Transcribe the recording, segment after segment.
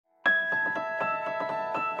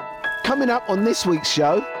Coming up on this week's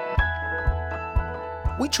show,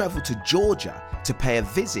 we travel to Georgia to pay a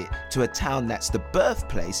visit to a town that's the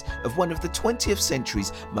birthplace of one of the 20th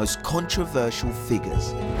century's most controversial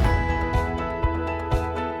figures.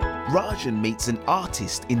 Rajan meets an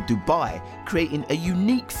artist in Dubai, creating a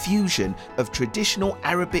unique fusion of traditional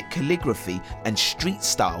Arabic calligraphy and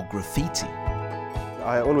street-style graffiti.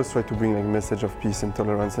 I always try to bring a message of peace and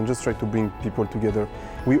tolerance and just try to bring people together.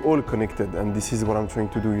 We all connected, and this is what I'm trying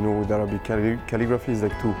to do, with Arabic calligraphy, is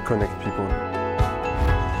like to connect people.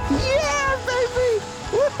 Yeah, baby!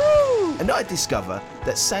 Woohoo! And I discover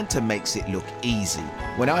that Santa makes it look easy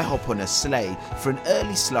when I hop on a sleigh for an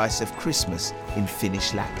early slice of Christmas in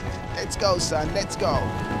Finnish Lapland. Let's go, son, let's go.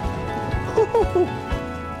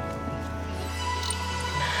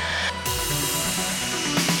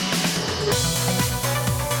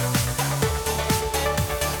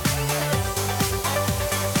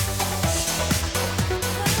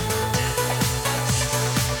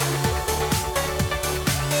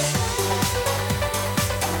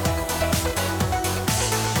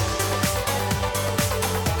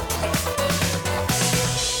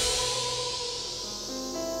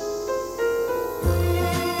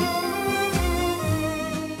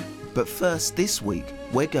 But first, this week,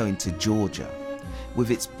 we're going to Georgia. With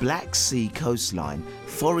its Black Sea coastline,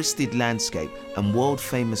 forested landscape and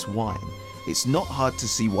world-famous wine, it's not hard to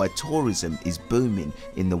see why tourism is booming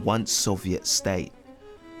in the once Soviet state.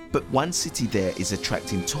 But one city there is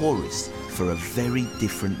attracting tourists for a very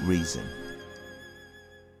different reason.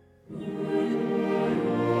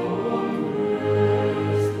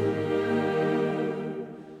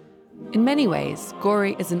 In many ways,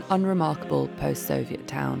 Gori is an unremarkable post-Soviet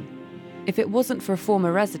town. If it wasn't for a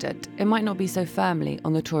former resident, it might not be so firmly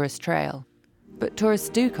on the tourist trail. But tourists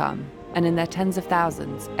do come, and in their tens of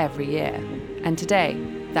thousands every year. And today,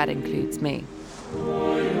 that includes me.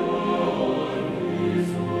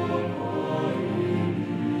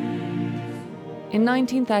 In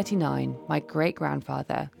 1939, my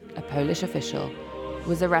great-grandfather, a Polish official,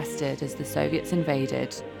 was arrested as the Soviets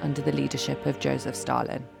invaded under the leadership of Joseph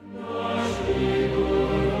Stalin.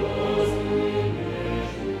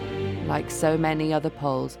 Like so many other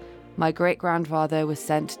Poles, my great-grandfather was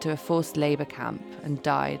sent to a forced labour camp and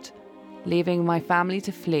died, leaving my family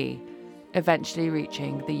to flee, eventually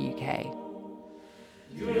reaching the UK.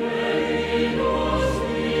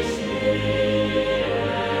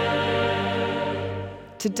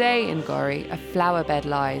 Today in Gori, a flower bed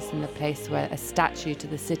lies in the place where a statue to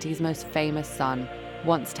the city's most famous son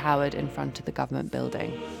once towered in front of the government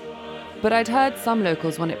building. But I'd heard some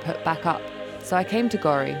locals want it put back up, so I came to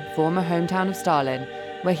Gori, former hometown of Stalin,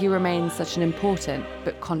 where he remains such an important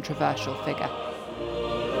but controversial figure.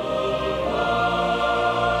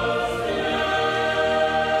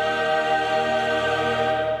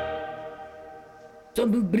 Он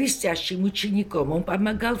был блестящим учеником, он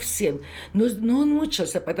помогал всем, но он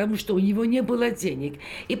мучился, потому что у него не было денег.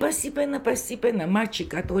 И постепенно мальчик,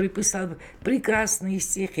 который писал прекрасные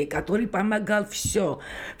стихи, который помогал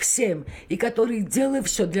всем, и который делал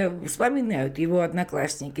все, вспоминают его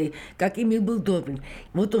одноклассники, каким он был добрым.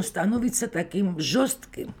 Вот он становится таким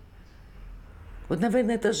жестким. Вот,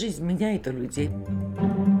 наверное, эта жизнь меняет людей.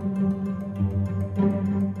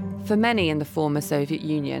 For many in the former Soviet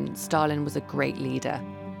Union, Stalin was a great leader.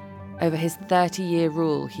 Over his 30-year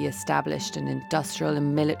rule, he established an industrial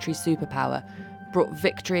and military superpower, brought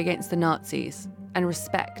victory against the Nazis, and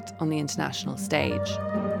respect on the international stage.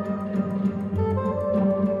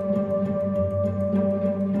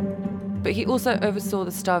 But he also oversaw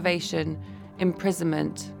the starvation,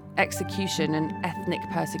 imprisonment, execution, and ethnic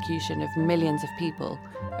persecution of millions of people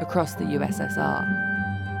across the USSR.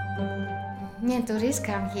 Tourists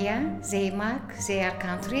come here, they mark their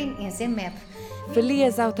country in the map. For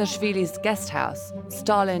Leah Zautashvili's guest house,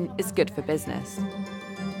 Stalin is good for business.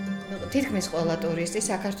 თითქმის ყველა ტურისტი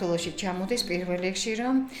საქართველოში ჩამოდის პირველ რიგში,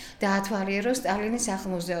 რომ დაათვალიეროს სტალინის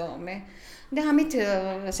სახლ-მუზეუმი. და ამით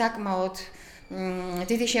საკმაოდ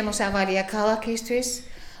დიდი შემოსავალია ქალაქისთვის,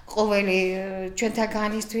 ყოველი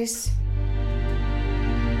ჩვენთაგანისთვის.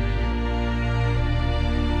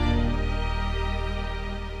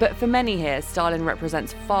 But for many here, Stalin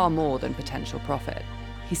represents far more than potential profit.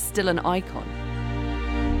 He's still an icon.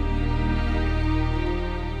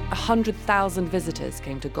 100,000 visitors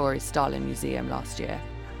came to Gori's Stalin Museum last year.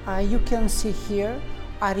 You can see here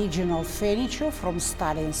original furniture from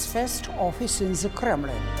Stalin's first office in the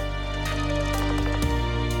Kremlin.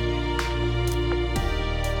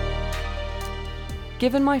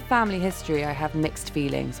 Given my family history, I have mixed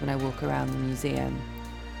feelings when I walk around the museum.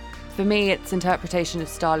 For me, its interpretation of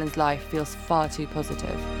Stalin's life feels far too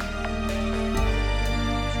positive.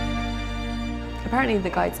 Apparently the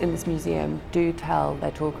guides in this museum do tell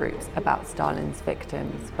their tour groups about Stalin's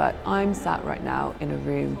victims, but I'm sat right now in a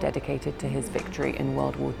room dedicated to his victory in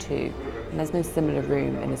World War II, and there's no similar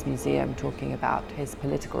room in his museum talking about his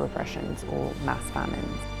political repressions or mass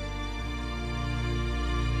famines.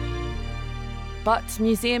 But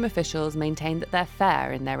museum officials maintain that they're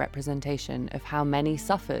fair in their representation of how many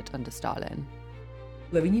suffered under Stalin.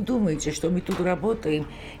 Вы не думаете, что мы тут работаем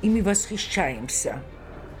и мы восхищаемся.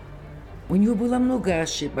 У него было много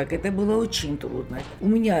ошибок, это было очень трудно.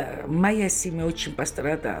 Моя семья очень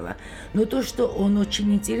пострадала. Но то, что он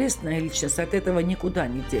очень интересная личность, от этого никуда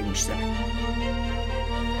не денешься.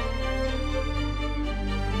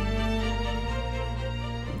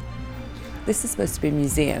 This is supposed to be a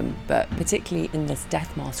museum, but particularly in this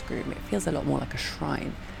death mask room, it feels a lot more like a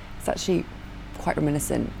shrine. It's actually quite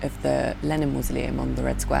reminiscent of the Lenin Mausoleum on the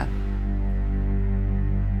Red Square.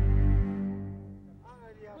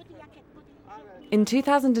 In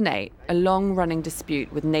 2008, a long-running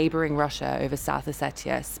dispute with neighbouring Russia over South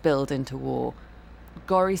Ossetia spilled into war.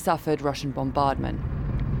 Gori suffered Russian bombardment.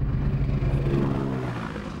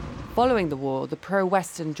 Following the war, the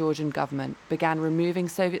pro-Western Georgian government began removing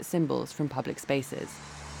Soviet symbols from public spaces.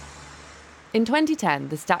 In 2010,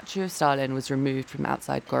 the statue of Stalin was removed from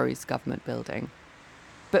outside Gori's government building.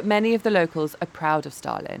 But many of the locals are proud of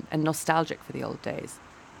Stalin and nostalgic for the old days,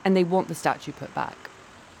 and they want the statue put back.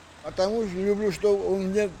 Потому что люблю, что он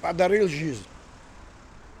мне подарил жизнь.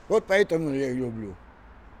 Вот поэтому я люблю.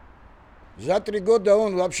 За 3 года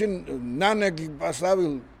он вообще на ноги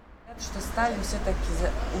поставил. Что Сталин все-таки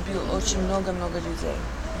убил очень много-много людей.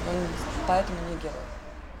 Он поэтому не герой.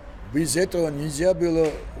 Без этого нельзя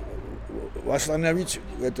было восстановить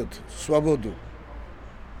свободу.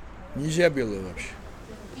 Нельзя было вообще.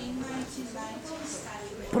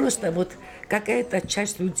 Просто вот какая-то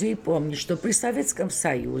часть людей помнит, что при Советском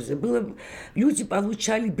Союзе люди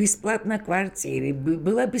получали бесплатно квартиры,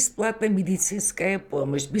 была бесплатная медицинская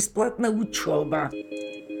помощь, бесплатная учеба.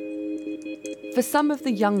 For some of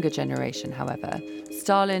the younger generation, however,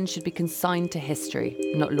 Stalin should be consigned to history,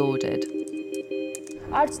 not lauded.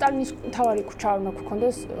 არც სტალინის თავარი ქუჩა არ უნდა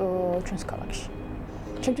გქონდეს ჩვენს ქალაქში.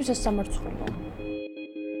 ჩემთვის ეს სამარცხვინოა.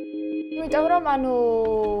 იმიტომ რომ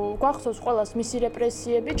გვახსოვს ყველას მისი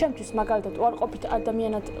რეპრესიები, ჩემთვის მაგალითად უარყოფით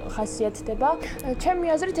ადამიანად ხასიათდება. ჩემი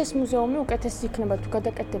აზრით ეს მუზეუმი უკეთესი იქნება თუ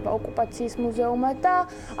გადაკეთდება ოკუპაციის მუზეუმად და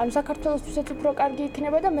საქართველოსთვისაც უფრო კარგი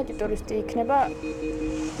იქნება და მეტი ტურისტი იქნება.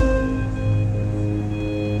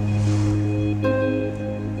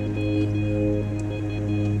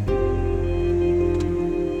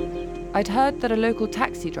 I'd heard that a local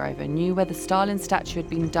taxi driver knew where the Stalin statue had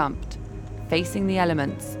been dumped, facing the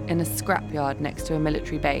elements in a scrapyard next to a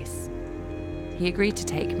military base. He agreed to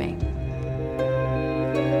take me.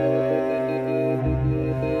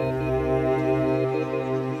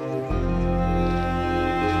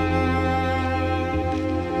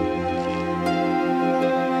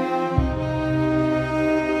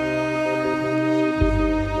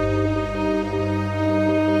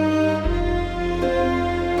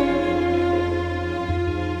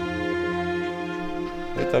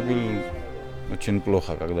 Это было очень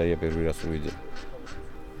плохо, когда я первый раз увидел.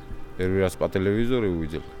 Первый раз по телевизору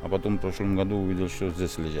увидел, а потом в прошлом году увидел, что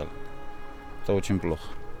здесь лежал. Это очень плохо.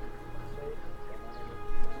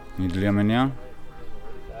 Не для меня,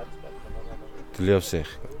 для всех.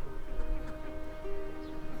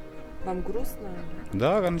 Вам грустно?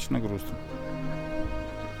 Да, конечно, грустно.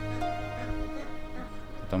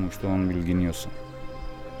 Потому что он был гениусом.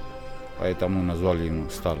 Поэтому назвали ему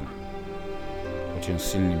Сталин. Очень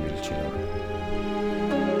сильный был человек.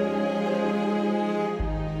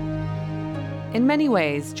 In many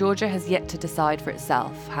ways, Georgia has yet to decide for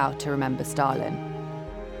itself how to remember Stalin.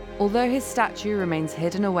 Although his statue remains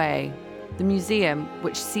hidden away, the museum,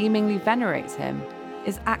 which seemingly venerates him,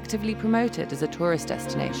 is actively promoted as a tourist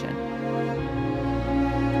destination.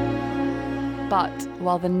 But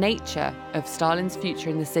while the nature of Stalin's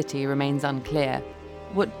future in the city remains unclear,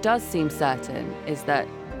 what does seem certain is that,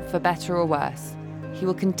 for better or worse, he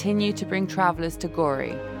will continue to bring travellers to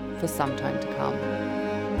Gori for some time to come.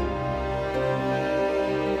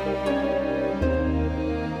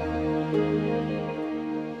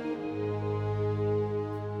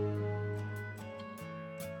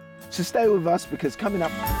 So stay with us because coming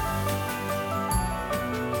up,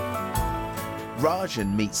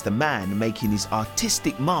 Rajan meets the man making his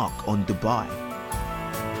artistic mark on Dubai.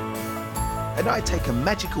 And I take a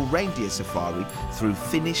magical reindeer safari through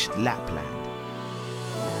Finnish Lapland.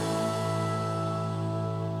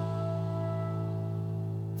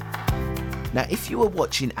 Now, if you were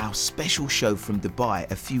watching our special show from Dubai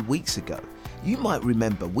a few weeks ago, you might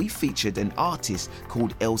remember we featured an artist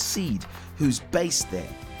called El Cid, who's based there.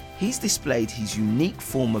 He's displayed his unique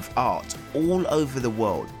form of art all over the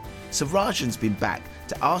world. So Rajan's been back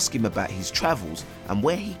to ask him about his travels and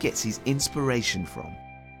where he gets his inspiration from.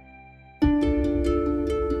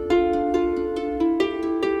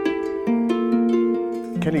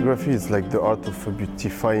 Calligraphy is like the art of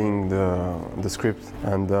beautifying the script,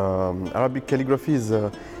 and Arabic calligraphy is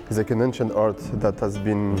like an ancient art that has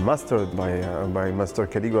been mastered by master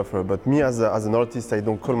calligrapher. But me as an artist, I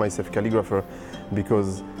don't call myself calligrapher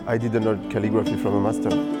because I didn't learn calligraphy from a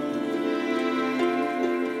master.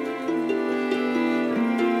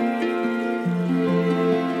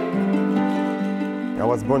 I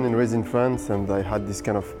was born and raised in France, and I had this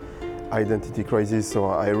kind of identity crisis, so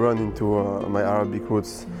I ran into my Arabic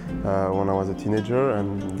roots when I was a teenager,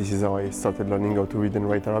 and this is how I started learning how to read and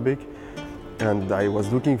write Arabic. And I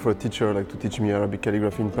was looking for a teacher to teach me Arabic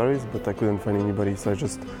calligraphy in Paris, but I couldn't find anybody, so I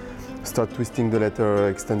just started twisting the letter,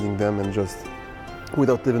 extending them, and just,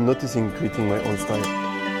 without even noticing, creating my own style.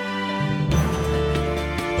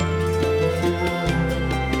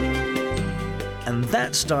 And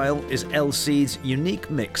that style is El Cid's unique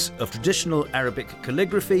mix of traditional Arabic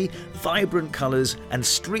calligraphy, vibrant colours and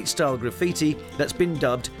street-style graffiti that's been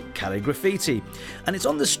dubbed calligraffiti. And it's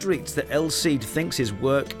on the streets that El Cid thinks his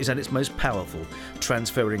work is at its most powerful,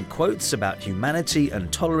 transferring quotes about humanity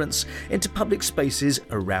and tolerance into public spaces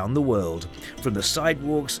around the world, from the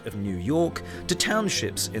sidewalks of New York to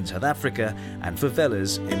townships in South Africa and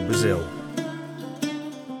favelas in Brazil.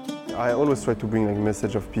 I always try to bring a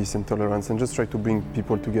message of peace and tolerance and just try to bring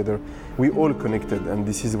people together. We all connected, and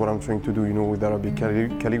this is what I'm trying to do, with Arabic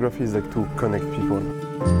calligraphy, is to connect people.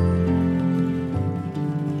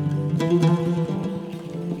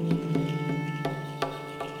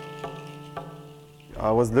 I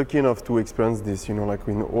was lucky enough to experience this, in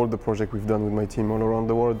all the projects we've done with my team all around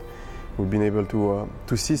the world. We've been able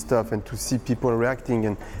to see stuff and to see people reacting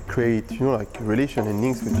and create, relation and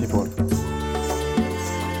links with people.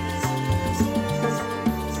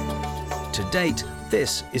 To date,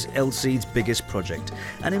 this is El Cid's biggest project,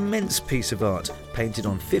 an immense piece of art painted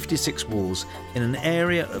on 56 walls in an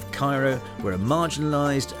area of Cairo where a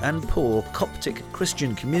marginalised and poor Coptic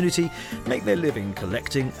Christian community make their living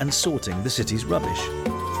collecting and sorting the city's rubbish.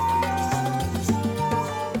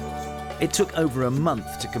 It took over a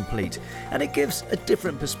month to complete, and it gives a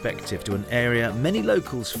different perspective to an area many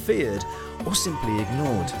locals feared or simply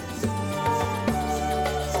ignored.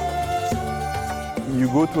 You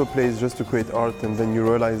go to a place just to create art, and then you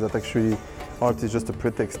realize that actually art is just a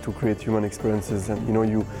pretext to create human experiences. And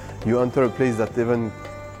you enter a place that even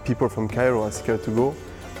people from Cairo are scared to go,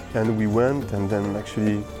 and we went, and then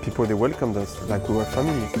actually people, they welcomed us like we were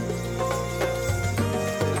family.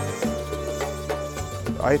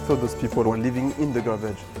 I thought those people were living in the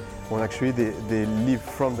garbage, when actually they live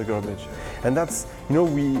from the garbage. And that's,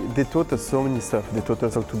 they taught us so many stuff. They taught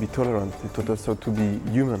us how to be tolerant. They taught us how to be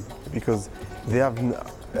human, because they have,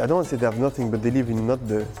 I don't want to say they have nothing, but they live in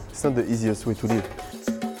it's not the easiest way to live.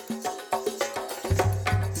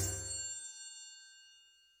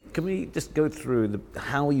 Can we just go through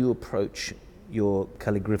how you approach your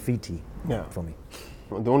calligraffiti for me?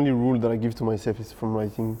 The only rule that I give to myself is from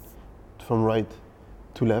writing from right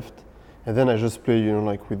to left, and then I just play,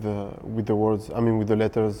 with the words. With the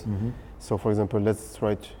letters. Mm-hmm. So, for example, let's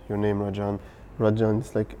write your name, Rajan. Rajan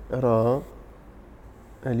is like Ra,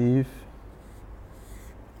 Alif,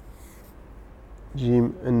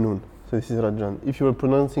 Jim, and Nun. So this is Rajan. If you were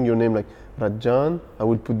pronouncing your name like Rajan, I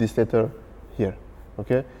would put this letter here.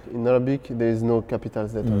 Okay? In Arabic, there is no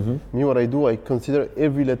capitals letter. Mm-hmm. Me, what I do, I consider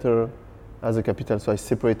every letter as a capital, so I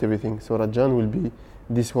separate everything. So Rajan will be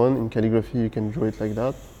this one. In calligraphy, you can draw it like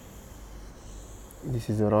that. This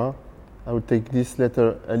is a Ra. I will take this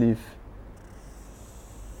letter, Alif.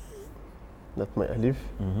 That's my Alif.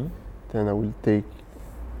 Mm-hmm. Then I will take,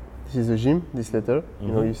 this is a Jim, this letter.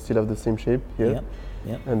 Mm-hmm. You still have the same shape here. Yep.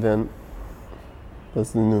 Yep. And then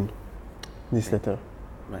that's the Nun, this letter.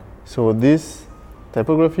 Right. So this,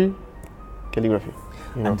 typography, calligraphy.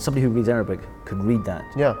 And somebody who reads Arabic could read that?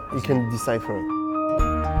 Yeah, you can decipher it.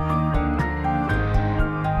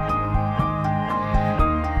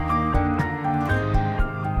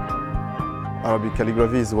 Arabic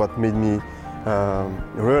calligraphy is what made me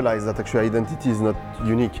realize that actually identity is not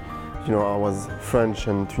unique. I was French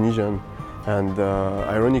and Tunisian, and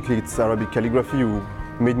ironically it's Arabic calligraphy who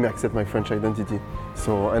made me accept my French identity.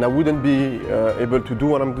 And I wouldn't be able to do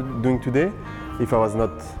what I'm doing today if I was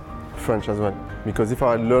not French as well. Because if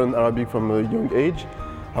I learned Arabic from a young age,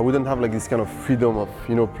 I wouldn't have like this kind of freedom of,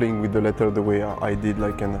 you know, playing with the letter the way I did,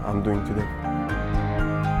 like, and I'm doing today.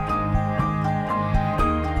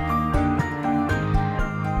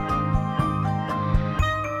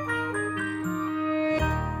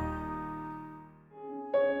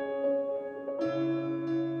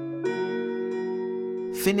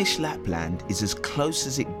 Finnish Lapland is as close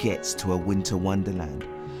as it gets to a winter wonderland.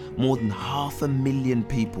 More than 500,000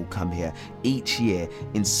 people come here each year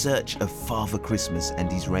in search of Father Christmas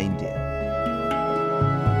and his reindeer.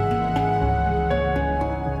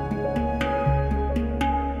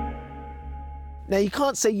 Now, you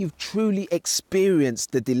can't say you've truly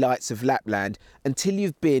experienced the delights of Lapland until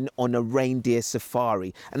you've been on a reindeer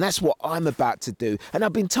safari. And that's what I'm about to do. And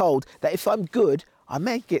I've been told that if I'm good, I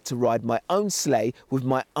may get to ride my own sleigh with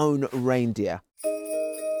my own reindeer.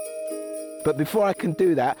 But before I can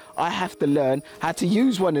do that, I have to learn how to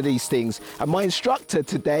use one of these things. And my instructor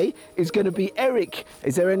today is going to be Eric.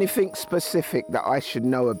 Is there anything specific that I should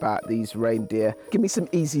know about these reindeer? Give me some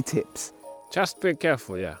easy tips. Just be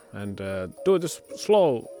careful, yeah, and do the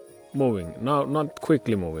slow moving, not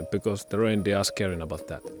quickly moving, because the reindeer are scaring about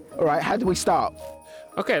that. All right, how do we start?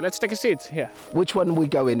 Okay, let's take a seat here. Which one are we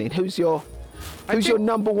going in? Who's your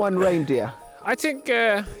number one reindeer? I think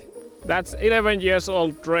that's 11 years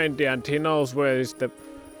old reindeer, and he knows where is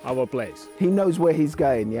our place. He knows where he's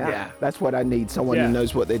going, yeah? Yeah. That's what I need, someone who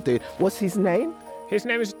knows what they're doing. What's his name? His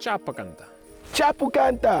name is Chapakanta.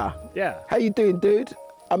 Chapakanta! Yeah. How you doing, dude?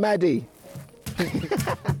 I'm Addy.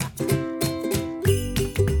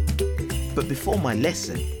 But before my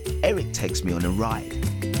lesson, Eric takes me on a ride.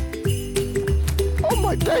 Oh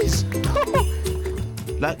my days!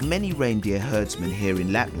 Like many reindeer herdsmen here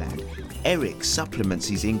in Lapland, Eric supplements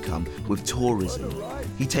his income with tourism.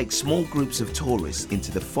 He takes small groups of tourists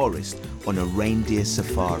into the forest on a reindeer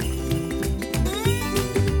safari.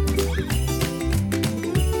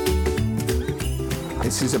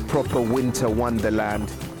 This is a proper winter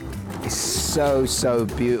wonderland. It's so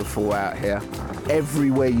beautiful out here.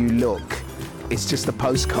 Everywhere you look, it's just a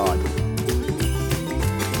postcard.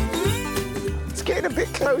 It's getting a bit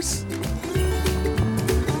close.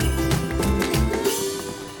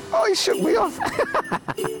 Oh, he shook me off.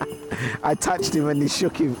 I touched him and he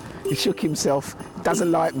shook himself.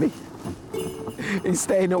 Doesn't like me. He's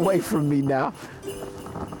staying away from me now.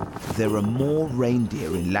 There are more reindeer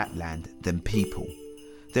in Lapland than people.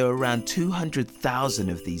 There are around 200,000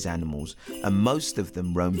 of these animals, and most of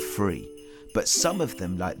them roam free. But some of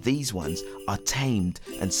them, like these ones, are tamed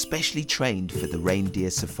and specially trained for the reindeer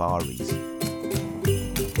safaris.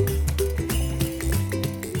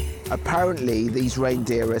 Apparently, these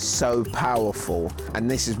reindeer are so powerful, and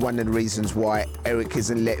this is one of the reasons why Eric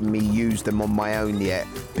isn't letting me use them on my own yet,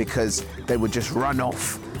 because they would just run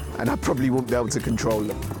off, and I probably wouldn't be able to control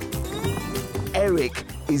them. Eric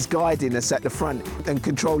is guiding us at the front and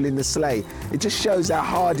controlling the sleigh. It just shows how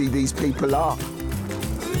hardy these people are.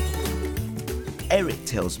 Eric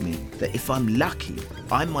tells me that if I'm lucky,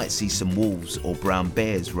 I might see some wolves or brown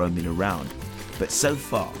bears roaming around, but so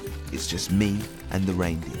far, it's just me and the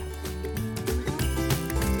reindeer.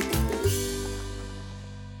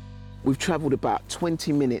 We've travelled about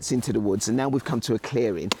 20 minutes into the woods and now we've come to a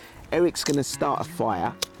clearing. Eric's going to start a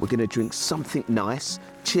fire, we're going to drink something nice,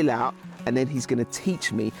 chill out, and then he's going to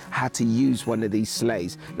teach me how to use one of these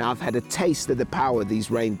sleighs. Now, I've had a taste of the power of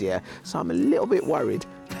these reindeer, so I'm a little bit worried.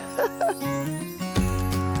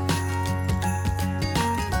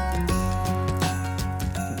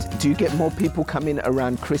 Do you get more people coming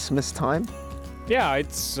around Christmas time? Yeah,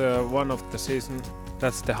 it's one of the season.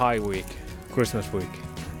 That's the high week, Christmas week.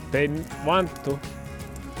 They want to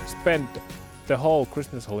spend the whole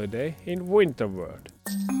Christmas holiday in winter world.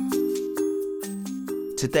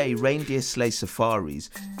 Today, reindeer sleigh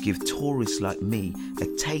safaris give tourists like me a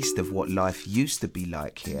taste of what life used to be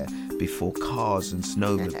like here before cars and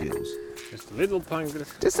snowmobiles. Just a little blanket.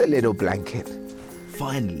 Just a little blanket.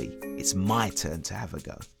 Finally, it's my turn to have a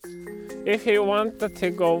go. If you want to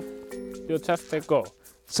go, you just say go.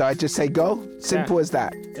 So I just say go? Simple as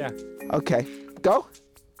that? Yeah. Okay. Go?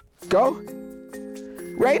 Go?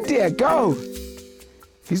 Reindeer, go!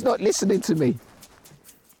 He's not listening to me.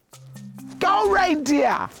 Go,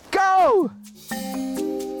 reindeer! Go!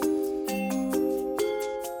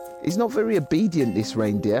 He's not very obedient, this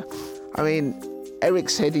reindeer. I mean, Eric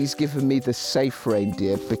said he's given me the safe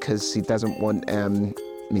reindeer because he doesn't want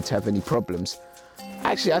me to have any problems.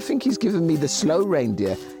 Actually, I think he's given me the slow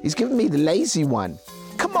reindeer. He's given me the lazy one.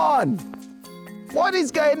 Come on! What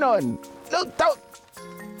is going on? Look, don't...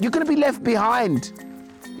 You're going to be left behind.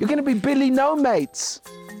 You're going to be Billy No Mates.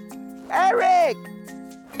 Eric!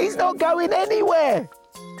 He's not going anywhere.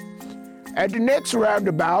 At the next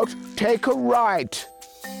roundabout, take a right.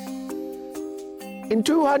 In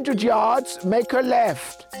 200 yards, make a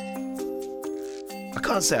left. I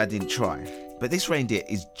can't say I didn't try, but this reindeer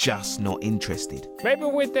is just not interested. Maybe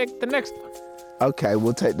we take the next one. Okay,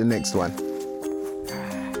 we'll take the next one.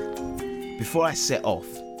 Before I set off,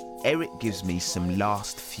 Eric gives me some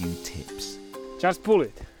last few tips. Just pull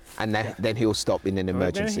it. And then he'll stop in an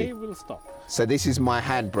emergency. Then he will stop. So this is my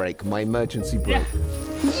handbrake, my emergency brake.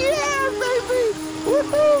 Yeah. Yeah, baby!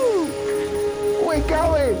 Woohoo! We're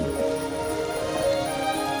going!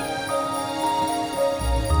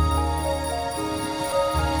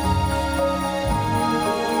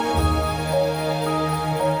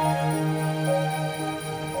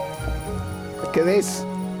 Look at this.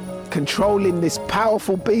 Controlling this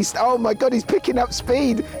powerful beast. Oh my God, he's picking up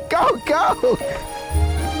speed. Go, go!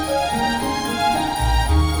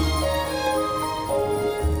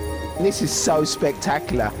 This is so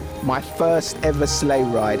spectacular. My first ever sleigh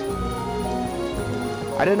ride.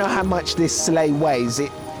 I don't know how much this sleigh weighs.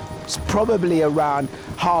 It's probably around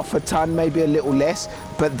half a ton, maybe a little less,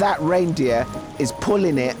 but that reindeer is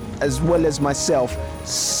pulling it as well as myself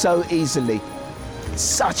so easily.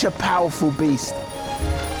 Such a powerful beast.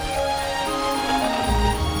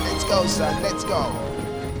 Let's go, son, let's go.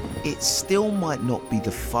 It still might not be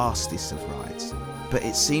the fastest of rides, but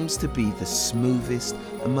it seems to be the smoothest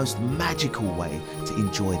and most magical way to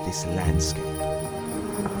enjoy this landscape.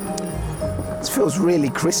 This feels really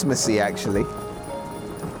Christmassy, actually.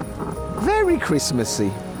 Very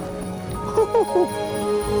Christmassy.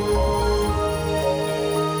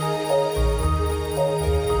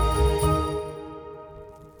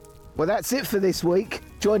 Well, that's it for this week.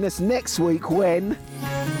 Join us next week when...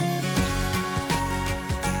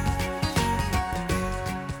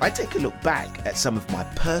 I take a look back at some of my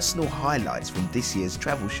personal highlights from this year's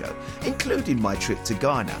travel show, including my trip to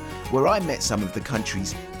Ghana, where I met some of the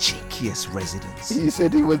country's cheekiest residents. You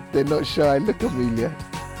said they're not shy. Look, Amelia.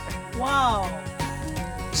 Wow.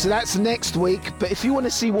 So that's next week, but if you want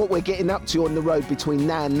to see what we're getting up to on the road between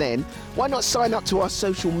now and then, why not sign up to our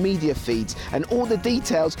social media feeds? And all the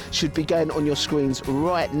details should be going on your screens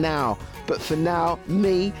right now. But for now,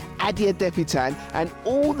 me, Adia Depitan, and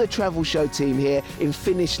all the travel show team here in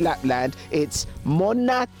Finnish Lapland, it's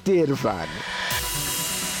Mona Tirvan.